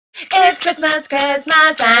It's Christmas,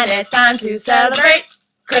 Christmas, and it's time to celebrate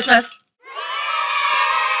Christmas.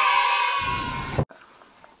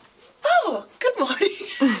 Oh, good morning.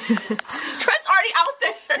 Trent's already out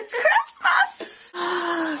there. It's Christmas.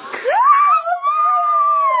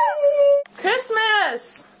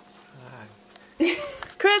 Christmas!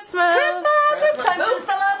 Christmas! Christmas! It's time to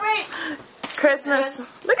celebrate Christmas!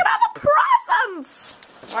 Look at all the presents!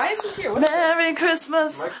 Why is this here? What is Merry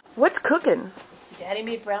Christmas! What's cooking? Daddy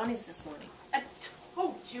made brownies this morning. I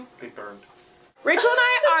told you. They burned. Rachel and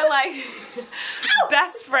I are like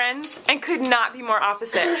best friends and could not be more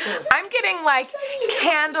opposite. I'm getting like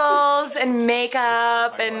candles and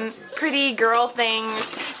makeup and pretty girl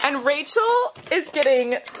things, and Rachel is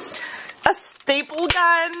getting a staple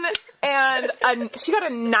gun and she got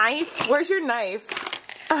a knife. Where's your knife?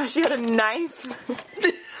 She got a knife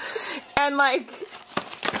and like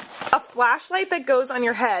a flashlight that goes on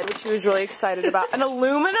your head, which she was really excited about, an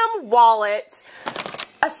aluminum wallet,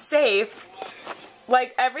 a safe.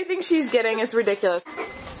 Like, everything she's getting is ridiculous.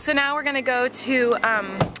 So now we're gonna go to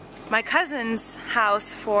my cousin's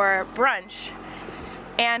house for brunch.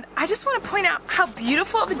 And I just want to point out how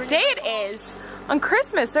beautiful of a day it is on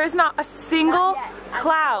Christmas. There's not a single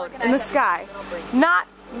cloud in the sky. Not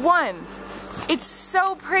one. It's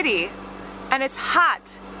so pretty. And it's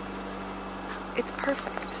hot. It's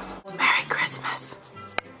perfect. Merry Christmas.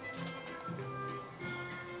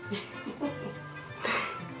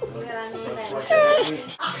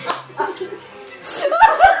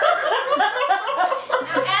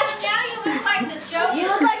 You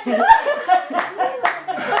look like the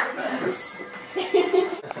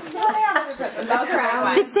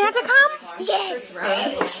Did Santa come? Yes.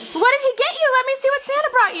 What did he get you? Let me see what Santa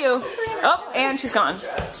brought you. Oh, and she's gone.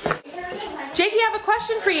 Jakey, I have a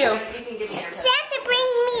question for you. Santa bring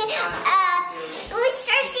me a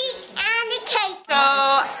booster seat and a cake. So,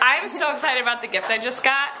 I'm so excited about the gift I just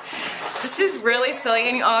got. This is really silly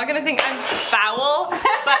and you all are gonna think I'm foul, but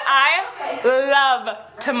I love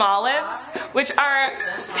tamales, which are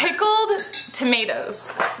pickled tomatoes.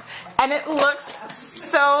 And it looks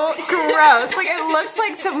so gross. Like, it looks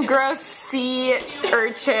like some gross sea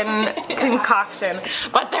urchin concoction,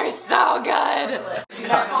 but they're so good.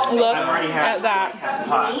 Look at that.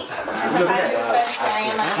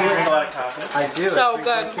 Do you drink a lot of coffee? I do. So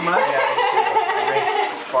good. Too much?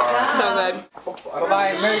 So good.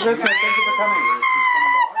 Bye. Merry Christmas. Thank you for coming.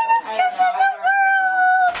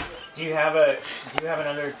 Do you have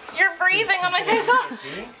another? You're breathing on my face. Oh,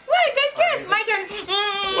 what a good kiss. My turn.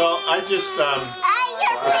 Well, I just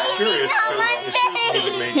was curious because she's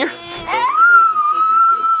music major. She didn't really consider you,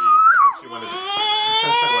 so to speak. I think she wanted to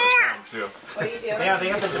come too. What do you do? Yeah, they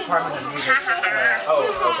have the Department of Music. Oh,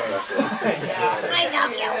 okay. I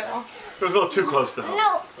love you. It was a little too close to home.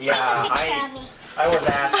 No. Yeah, I was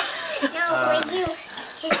asked. No, when you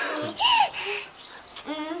kiss me.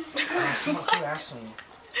 Someone who asked me.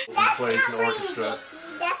 He plays in the orchestra.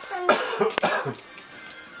 That's for me.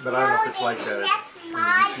 But I don't know if it's like that That's in the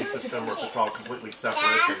my DC system or if it's all completely separate.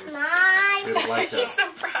 That's And my they don't like He's that. so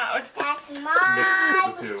proud. That's my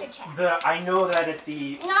Mix the two. booster check. I know that at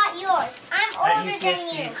the Not yours. I'm older than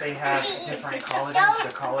UCSD you. they have different colleges. Don't-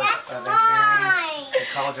 The College That's of mine. Engineering, the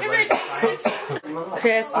College of Arts and Science.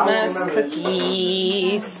 Christmas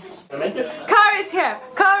cookies. Car is here.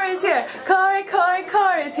 Car is here. Car is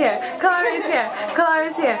here. Car is here. Car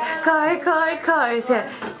is here. Car is here.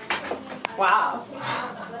 Wow.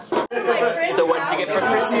 So what did you get for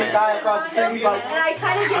Christmas? And I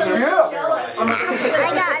kind of get a little jealous. I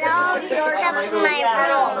got all the stuff in my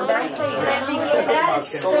room. That is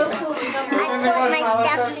so cool. I put my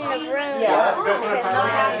stuff in the room.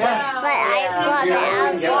 But I bought the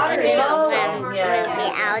Alice in Wonderland movie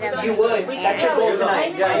out of it. That's your goal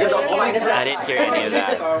tonight. I didn't hear any of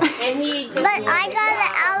that. But I got the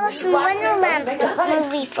Alice in Wonderland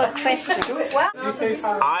movie for Christmas.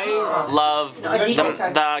 I love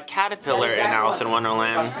the caterpillar in Alice in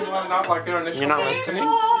Wonderland. You're not listening?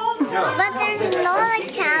 But there's not a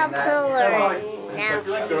caterpillar now.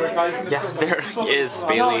 Yeah, there is,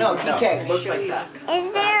 Bailey. Is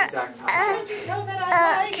there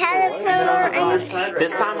a caterpillar in...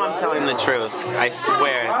 This time I'm telling the truth. I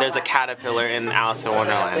swear, there's a caterpillar in Alice in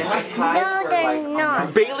Wonderland. No, there's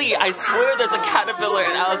not. Bailey, I swear there's a caterpillar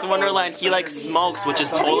in Alice in Wonderland. He like smokes, which is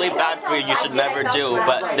totally bad for you. You should never do.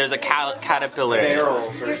 But there's a caterpillar.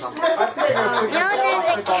 No, there's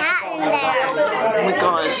a cat in there. Oh my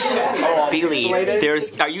gosh, Bailey,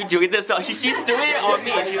 are you doing this? She's doing it on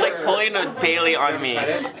me. She's like pulling a Bailey on me.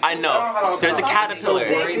 I know. There's a caterpillar.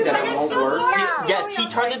 Worried that it won't work. Yes, he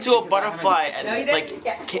turns into a butterfly and like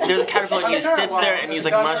there's a caterpillar and he just sits there and he's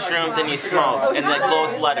like mushrooms and he smokes and like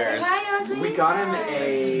blows letters. We got him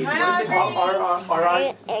a. What is it called?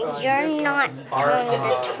 You're not telling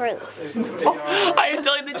the truth. I am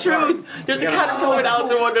telling the truth. There's a caterpillar in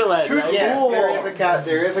Alice in Wonderland. Right? Yes,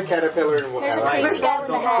 there is a caterpillar in There's a crazy guy with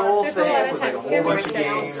a hat. Full There's a lot thing of with like a times whole bunch of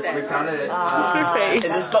games. We found it at. Your face.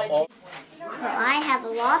 Is this the old? I have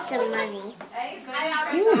lots of money.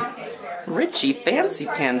 Richie, fancy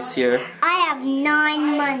pants here. I have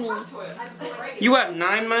 9 money. You have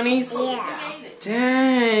 9 monies? Yeah.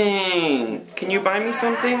 Dang. Can you buy me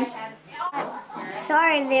something?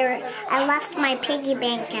 Sorry, I left my piggy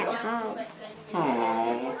bank at home.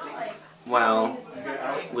 Oh. Well,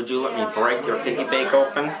 would you let me break your piggy bank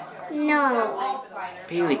open? No.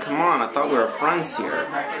 Bailey, come on. I thought we were friends here.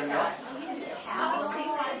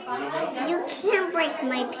 You can't break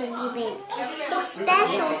my piggy bank. It's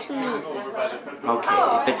special to me.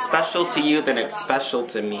 Okay, if it's special to you, then it's special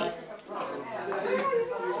to me.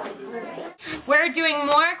 We're doing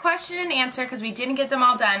more question and answer because we didn't get them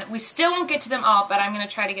all done. We still won't get to them all, but I'm going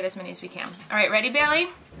to try to get as many as we can. All right, ready, Bailey?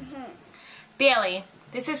 Mm-hmm. Bailey,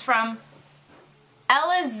 this is from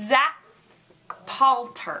Ella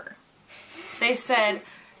Zachpalter. They said,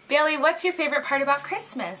 Bailey, what's your favorite part about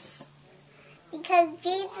Christmas? Because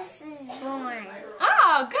Jesus is born.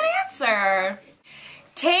 Oh, good answer.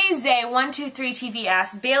 Taze123TV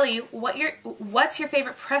asked, Bailey, what's your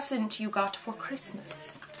favorite present you got for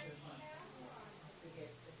Christmas?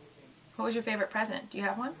 What was your favorite present? Do you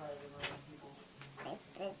have one? My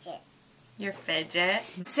fidget. Your fidget.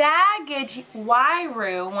 Zagat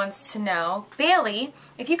Wairu wants to know, Bailey,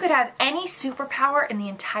 if you could have any superpower in the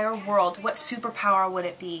entire world, what superpower would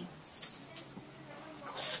it be?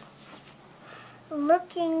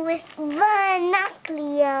 Looking with binoculars.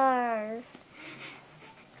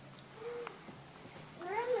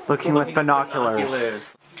 Looking with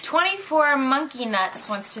binoculars. 24 Monkey Nuts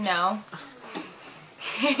wants to know,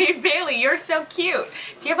 hey Bailey, you're so cute.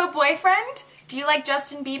 Do you have a boyfriend? Do you like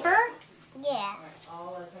Justin Bieber? Yeah.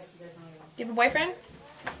 Do you have a boyfriend?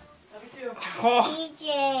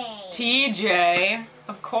 TJ,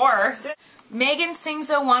 of course. Megan Sings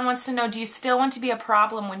 01 wants to know, do you still want to be a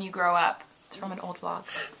problem when you grow up? It's from an old vlog.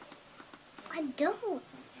 I don't.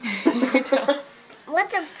 You don't.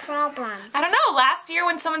 What's a problem? I don't know. Last year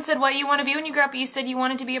when someone said what you want to be when you grow up, you said you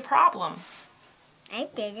wanted to be a problem. I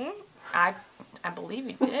didn't. I believe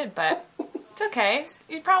you did, but it's okay.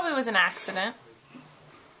 It probably was an accident.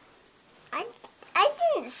 I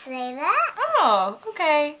didn't say that. Oh,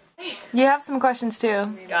 okay. You have some questions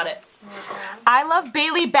too. Got it. I Love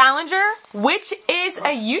Bailey Ballinger, which is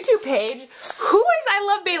a YouTube page. Who is I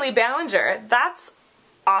Love Bailey Ballinger? That's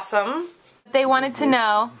awesome. They wanted to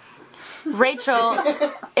know, Rachel,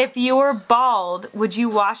 if you were bald, would you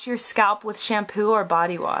wash your scalp with shampoo or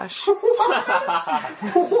body wash?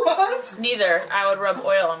 What? Neither. I would rub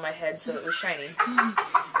oil on my head so it was shiny.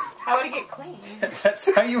 How would it get clean? That's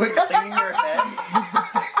how you would clean your head?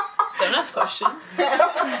 Don't ask questions.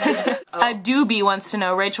 A doobie wants to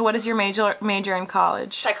know, Rachel, what is your major in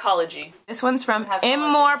college? Psychology. This one's from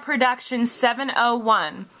Immore Production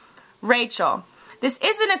 701. Rachel, this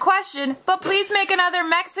isn't a question, but please make another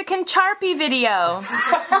Mexican Charpy video.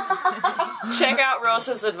 Check out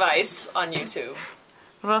Rosa's advice on YouTube.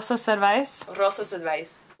 Rosa's advice? Rosa's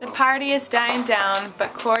advice. The party is dying down,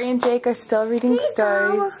 but Corey and Jake are still reading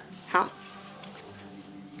stories.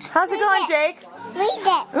 How's it going, Jake? Read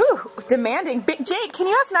it. Ooh, demanding. Jake, can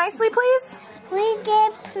you ask nicely, please? Read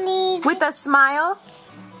it, please. With a smile.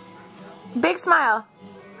 Big smile.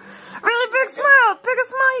 Really big smile. Biggest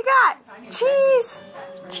smile you got. Cheese.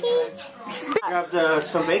 Cheese. Grabbed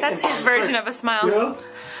some bacon. That's his version of a smile.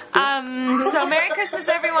 So Merry Christmas,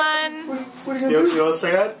 everyone. You want to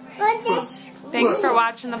say that? What this? Thanks for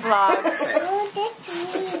watching the vlogs. What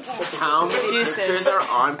this? How many Deuces. pictures are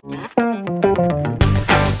on?